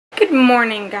Good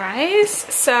morning, guys.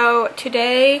 So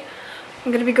today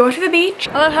I'm gonna be going to the beach.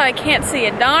 I love how I can't see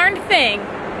a darn thing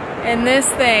in this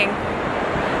thing.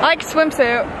 I like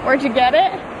swimsuit. Where'd you get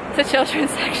it? It's a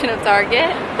children's section of Target.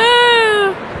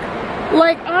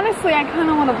 Like, honestly, I kind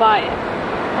of want to buy it.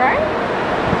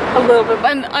 Right? A little bit,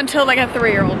 but until like a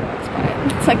 3-year-old wants to buy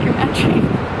it. It's like you're matching.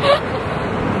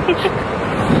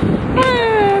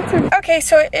 Okay,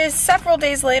 so it is several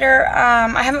days later.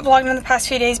 I haven't vlogged in the past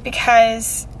few days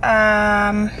because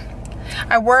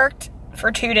I worked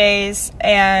for 2 days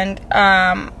and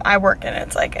I work and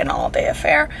it's like an all-day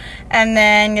affair. And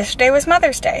then yesterday was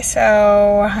Mother's Day,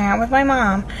 so I hung out with my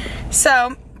mom.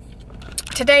 So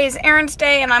today is Erin's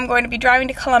day and I'm going to be driving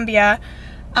to Columbia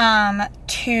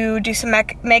to do some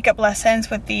makeup lessons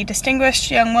with the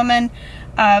distinguished young woman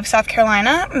of South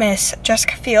Carolina, Miss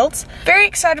Jessica Fields. Very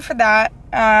excited for that.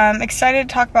 Excited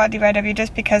to talk about DYW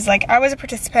just because, like, I was a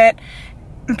participant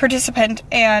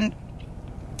and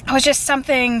it was just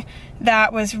something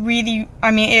that was really,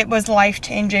 I mean, it was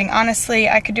life-changing. Honestly,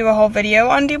 I could do a whole video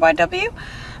on DYW.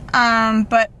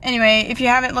 But anyway, if you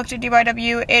haven't looked at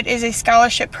DYW, it is a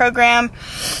scholarship program.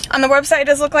 On the website, it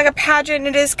does look like a pageant.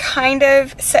 It is kind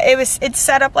of, it's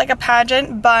set up like a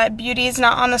pageant, but beauty is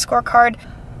not on the scorecard.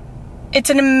 It's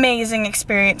an amazing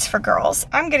experience for girls.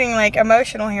 I'm getting like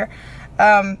emotional here.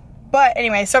 But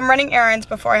anyway, so I'm running errands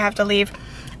before I have to leave.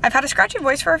 I've had a scratchy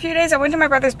voice for a few days. I went to my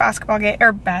brother's baseball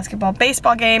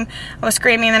game. I was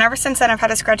screaming, and then ever since then I've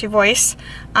had a scratchy voice,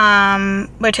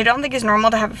 which I don't think is normal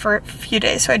to have it for a few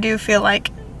days. So I do feel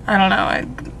like, I don't know,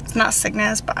 it's not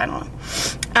sickness, but I don't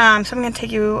know. So I'm gonna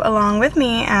take you along with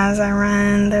me as I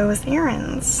run those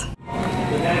errands.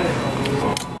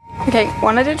 Okay,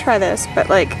 wanted to try this, but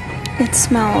like, it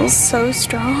smells so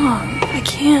strong. I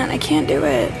can't do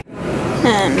it.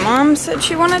 And Mom said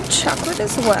she wanted chocolate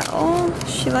as well.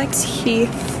 She likes Heath.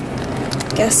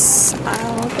 Guess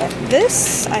I'll get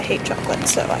this. I hate chocolate,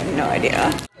 so I have no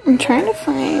idea. I'm trying to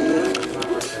find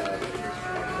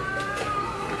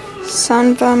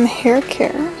Sunbum hair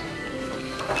care.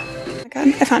 Oh my god,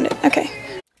 I found it. Okay.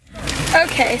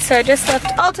 Okay, so I just left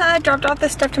Ulta, dropped off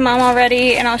this stuff to Mom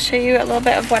already, and I'll show you a little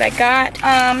bit of what I got.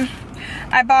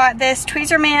 I bought this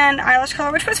Tweezerman eyelash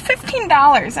color, which was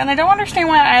 $15, and I don't understand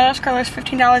why eyelash color is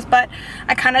 $15, but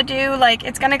I kind of do. Like,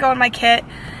 it's gonna go in my kit,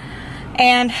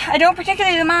 and I don't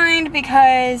particularly mind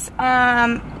because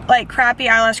like crappy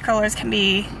eyelash colors can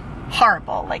be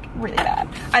horrible, like really bad.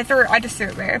 I just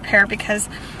threw away a pair because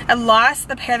I lost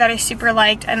the pair that I super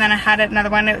liked, and then I had another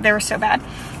one. They were so bad.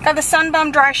 Got the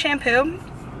Sunbum dry shampoo.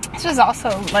 This was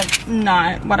also like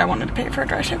not what I wanted to pay for a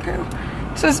dry shampoo.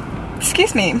 This was,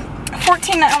 excuse me,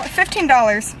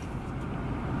 $15,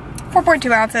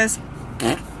 4.2 ounces.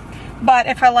 But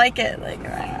if I like it, like,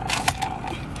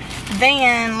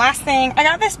 then last thing, I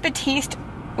got this Batiste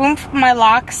Oomph My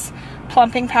Locks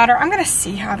plumping powder. I'm gonna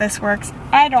see how this works.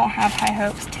 I don't have high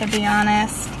hopes, to be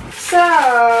honest.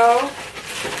 So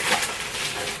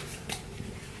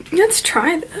let's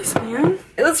try this, man.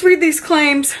 Let's read these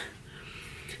claims.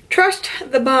 Trust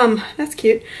the bum. That's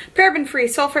cute. Paraben-free,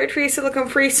 sulfate-free,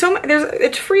 silicone-free.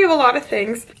 It's free of a lot of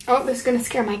things. Oh, this is gonna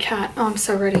scare my cat. Oh, I'm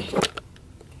so ready.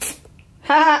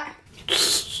 Ha!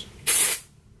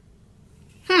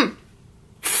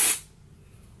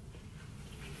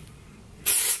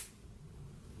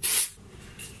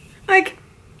 Like,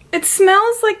 it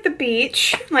smells like the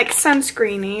beach, like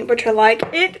sunscreeny, which I like.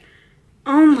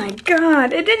 Oh my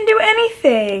god, it didn't do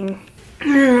anything.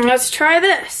 Let's try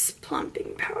this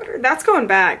plumping powder. That's going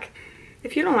back.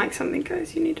 If you don't like something,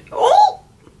 guys, you need to. Oh!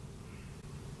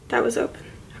 That was open.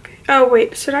 Okay. Oh,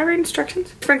 wait. Should I read instructions?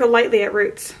 Sprinkle lightly at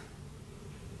roots.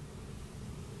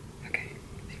 Okay.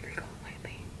 Sprinkle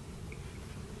lightly.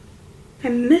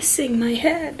 I'm missing my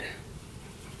head.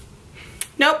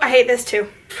 Nope, I hate this too.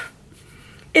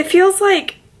 It feels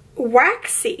like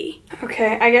waxy.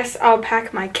 Okay, I guess I'll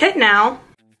pack my kit now.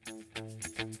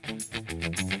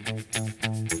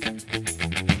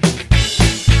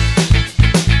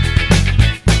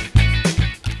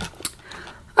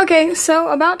 Okay, so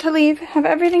about to leave, have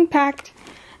everything packed.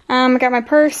 I got my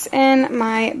purse in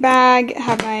my bag,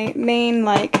 have my main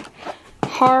like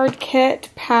hard kit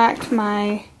packed,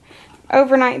 my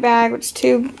overnight bag, which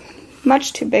is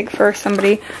much too big for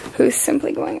somebody who's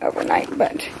simply going overnight,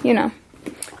 but you know.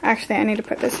 Actually, I need to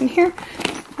put this in here.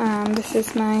 This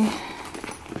is my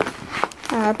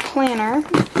planner.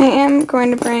 I am going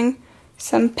to bring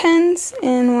some pens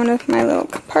in one of my little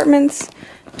compartments.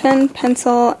 Pen,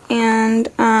 pencil, and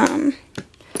a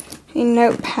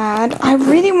notepad. I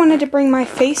really wanted to bring my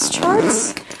face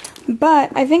charts,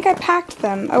 but I think I packed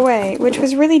them away, which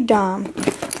was really dumb.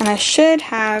 And I should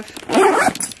have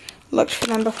looked for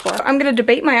them before. I'm gonna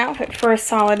debate my outfit for a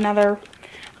solid another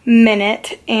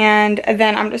minute, and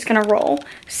then I'm just gonna roll.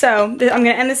 So I'm gonna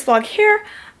end this vlog here.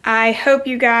 I hope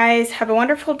you guys have a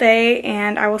wonderful day,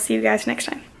 and I will see you guys next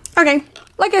time. Okay,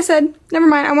 like I said, never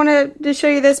mind. I wanted to show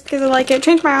you this because I like it.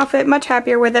 Changed my outfit, much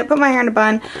happier with it. Put my hair in a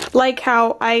bun. Like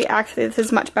how this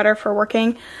is much better for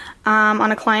working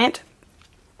on a client.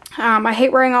 I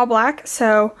hate wearing all black,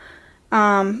 so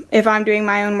if I'm doing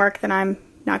my own work, then I'm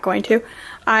not going to.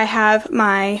 I have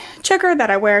my checker that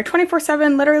I wear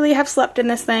 24/7, literally have slept in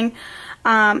this thing.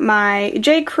 My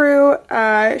J. Crew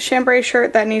chambray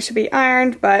shirt that needs to be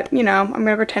ironed, but you know, I'm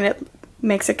gonna pretend it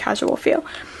makes a casual feel.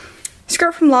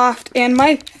 Skirt from Loft, and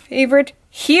my favorite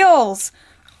heels.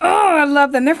 Oh, I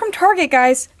love them. They're from Target,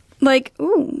 guys. Like,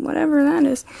 ooh, whatever that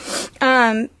is.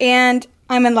 And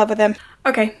I'm in love with them.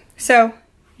 Okay, so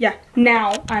yeah,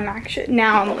 now I'm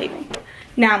leaving.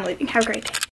 Now I'm leaving. Have a great day.